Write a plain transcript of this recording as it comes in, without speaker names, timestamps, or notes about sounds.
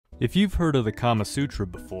If you've heard of the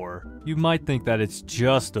Kamasutra before, you might think that it's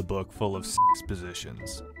just a book full of sex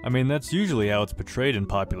positions. I mean, that's usually how it's portrayed in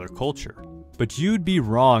popular culture. But you'd be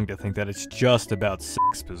wrong to think that it's just about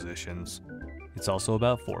sex positions. It's also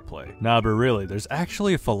about foreplay. Nah, but really, there's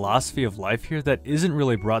actually a philosophy of life here that isn't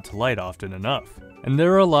really brought to light often enough. And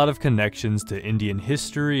there are a lot of connections to Indian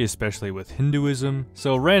history, especially with Hinduism,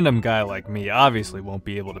 so a random guy like me obviously won't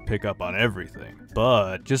be able to pick up on everything.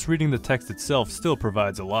 But just reading the text itself still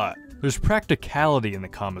provides a lot. There's practicality in the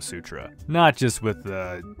Kamasutra, not just with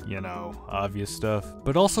the, obvious stuff,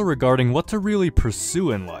 but also regarding what to really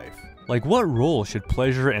pursue in life. Like, what role should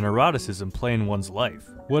pleasure and eroticism play in one's life?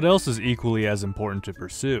 What else is equally as important to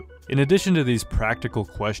pursue? In addition to these practical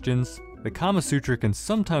questions, the Kamasutra can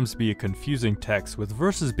sometimes be a confusing text with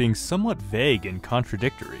verses being somewhat vague and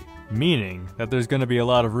contradictory, meaning that there's going to be a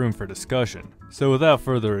lot of room for discussion. So without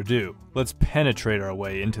further ado, let's penetrate our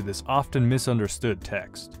way into this often misunderstood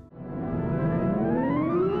text.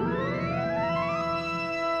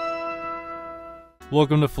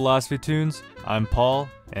 Welcome to Philosophy Tunes, I'm Paul,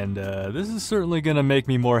 and this is certainly going to make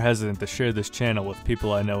me more hesitant to share this channel with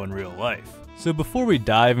people I know in real life. So before we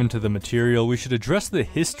dive into the material, we should address the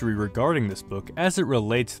history regarding this book as it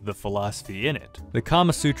relates to the philosophy in it. The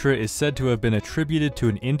Kamasutra is said to have been attributed to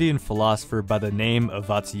an Indian philosopher by the name of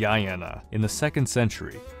Vatsyayana in the 2nd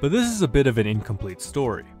century, but this is a bit of an incomplete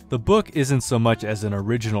story. The book isn't so much as an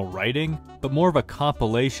original writing, but more of a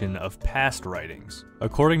compilation of past writings.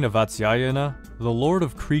 According to Vatsyayana, the lord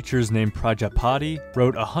of creatures named Prajapati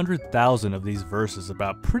wrote 100,000 of these verses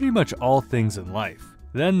about pretty much all things in life.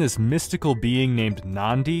 Then this mystical being named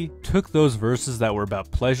Nandi took those verses that were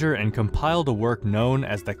about pleasure and compiled a work known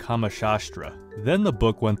as the Kamasutra. Then the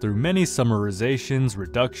book went through many summarizations,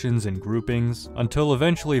 reductions, and groupings, until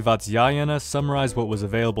eventually Vatsyayana summarized what was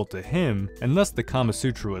available to him, and thus the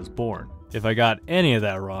Kamasutra was born. If I got any of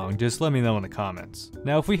that wrong, just let me know in the comments.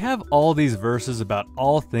 Now, if we have all these verses about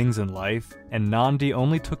all things in life, and Nandi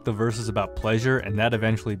only took the verses about pleasure and that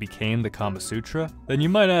eventually became the Kamasutra, then you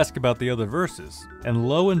might ask about the other verses. And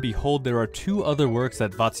lo and behold, there are 2 other works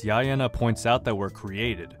that Vatsyayana points out that were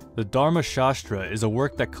created. The Dharma Shastra is a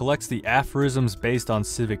work that collects the aphorisms based on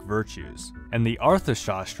civic virtues, and the Artha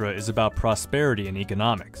Shastra is about prosperity and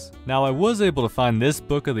economics. Now, I was able to find this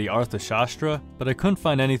book of the Artha Shastra, but I couldn't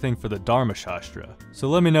find anything for the Dharma Shastra, so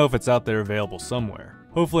let me know if it's out there available somewhere.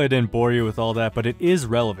 Hopefully I didn't bore you with all that, but it is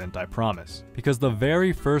relevant, I promise, because the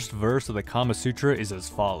very first verse of the Kamasutra is as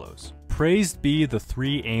follows. Praised be the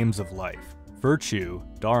 3 aims of life: virtue,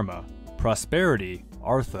 dharma, prosperity,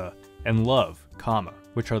 artha, and love, kama,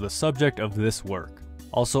 which are the subject of this work.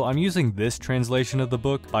 Also, I'm using this translation of the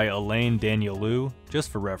book by Elaine Danielou just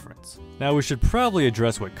for reference. Now, we should probably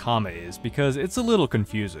address what kama is because it's a little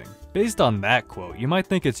confusing. Based on that quote, you might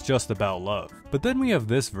think it's just about love. But then we have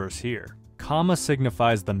this verse here. Kama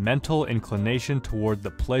signifies the mental inclination toward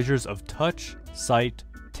the pleasures of touch, sight,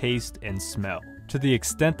 taste, and smell, to the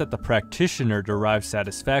extent that the practitioner derives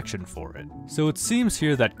satisfaction for it. So it seems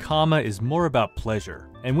here that kama is more about pleasure.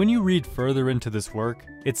 And when you read further into this work,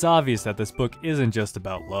 it's obvious that this book isn't just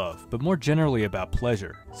about love, but more generally about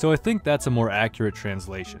pleasure. So I think that's a more accurate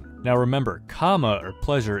translation. Now remember, kama or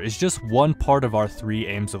pleasure is just one part of our 3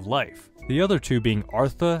 aims of life, the other 2 being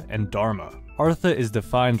artha and dharma. Artha is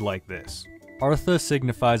defined like this. Artha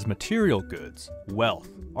signifies material goods, wealth.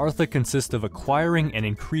 Artha consists of acquiring and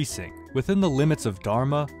increasing, within the limits of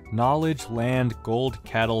dharma, knowledge, land, gold,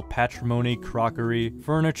 cattle, patrimony, crockery,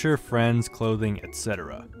 furniture, friends, clothing,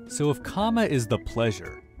 etc. So if kama is the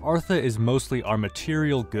pleasure, artha is mostly our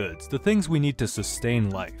material goods, the things we need to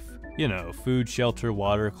sustain life. Food, shelter,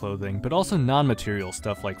 water, clothing, but also non-material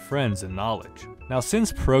stuff like friends and knowledge. Now,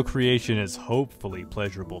 since procreation is hopefully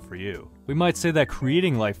pleasurable for you, we might say that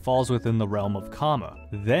creating life falls within the realm of kama.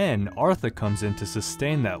 Then, artha comes in to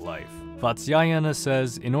sustain that life. Vatsyayana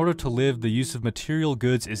says, in order to live, the use of material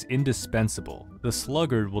goods is indispensable. The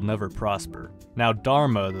sluggard will never prosper. Now,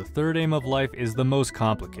 dharma, the 3rd aim of life, is the most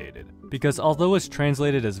complicated, because although it's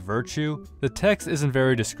translated as virtue, the text isn't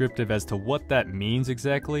very descriptive as to what that means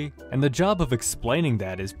exactly, and the job of explaining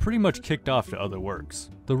that is pretty much kicked off to other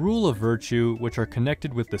works. The rule of virtue, which are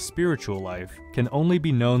connected with the spiritual life, can only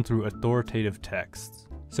be known through authoritative texts.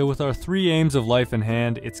 So with our 3 aims of life in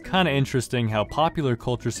hand, it's kinda interesting how popular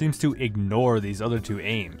culture seems to ignore these other 2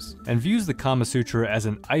 aims, and views the Kamasutra as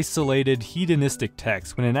an isolated, hedonistic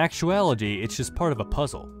text when in actuality it's just part of a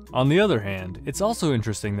puzzle. On the other hand, it's also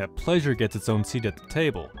interesting that pleasure gets its own seat at the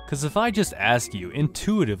table, cause if I just ask you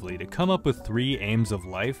intuitively to come up with 3 aims of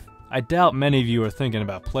life, I doubt many of you are thinking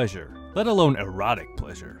about pleasure, let alone erotic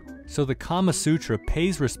pleasure. So the Kamasutra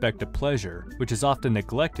pays respect to pleasure, which is often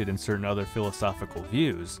neglected in certain other philosophical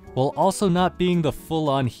views, while also not being the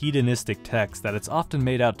full-on hedonistic text that it's often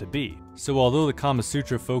made out to be. So although the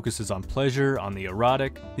Kamasutra focuses on pleasure, on the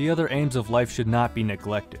erotic, the other aims of life should not be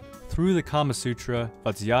neglected. Through the Kamasutra,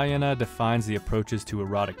 Vatsyayana defines the approaches to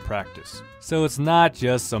erotic practice. So it's not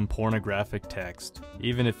just some pornographic text,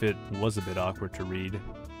 even if it was a bit awkward to read.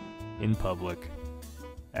 In public.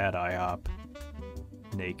 At IHOP.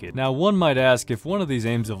 Naked. Now one might ask if one of these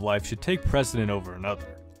aims of life should take precedent over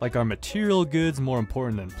another. Like, are material goods more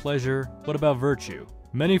important than pleasure? What about virtue?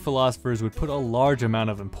 Many philosophers would put a large amount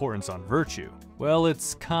of importance on virtue. Well,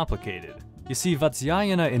 it's complicated. You see,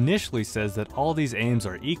 Vatsyayana initially says that all these aims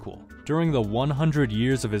are equal. During the 100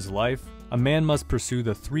 years of his life, a man must pursue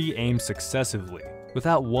the 3 aims successively,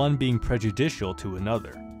 without one being prejudicial to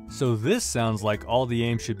another. So this sounds like all the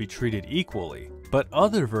aims should be treated equally, but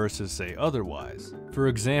other verses say otherwise. For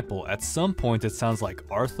example, at some point it sounds like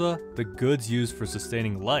artha, the goods used for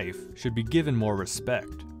sustaining life, should be given more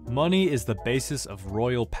respect. Money is the basis of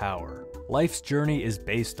royal power. Life's journey is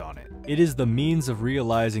based on it. It is the means of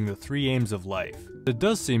realizing the 3 aims of life. It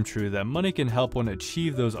does seem true that money can help one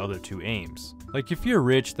achieve those other 2 aims. Like, if you're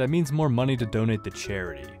rich, that means more money to donate to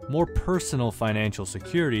charity, more personal financial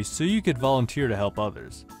security so you could volunteer to help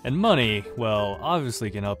others. And money, well, obviously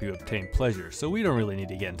can help you obtain pleasure, so we don't really need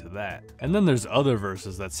to get into that. And then there's other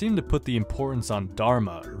verses that seem to put the importance on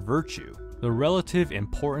dharma, or virtue. The relative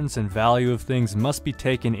importance and value of things must be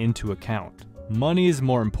taken into account. Money is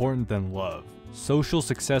more important than love, social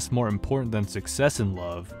success more important than success in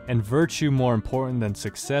love, and virtue more important than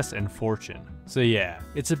success and fortune. So yeah,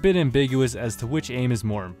 it's a bit ambiguous as to which aim is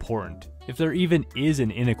more important, if there even is an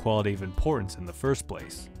inequality of importance in the first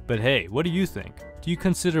place. But hey, what do you think? Do you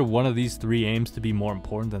consider one of these 3 aims to be more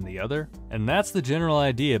important than the other? And that's the general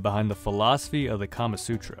idea behind the philosophy of the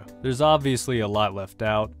Kamasutra. There's obviously a lot left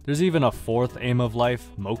out. There's even a 4th aim of life,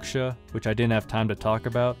 moksha, which I didn't have time to talk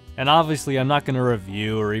about. And obviously I'm not going to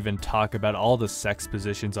review or even talk about all the sex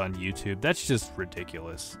positions on YouTube. That's just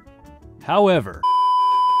ridiculous. However,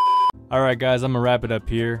 alright guys, I'm gonna wrap it up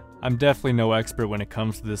here. I'm definitely no expert when it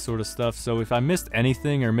comes to this sort of stuff, so if I missed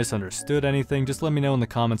anything or misunderstood anything, just let me know in the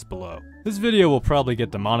comments below. This video will probably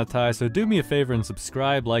get demonetized, so do me a favor and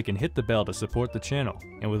subscribe, like, and hit the bell to support the channel.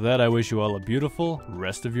 And with that, I wish you all a beautiful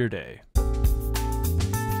rest of your day.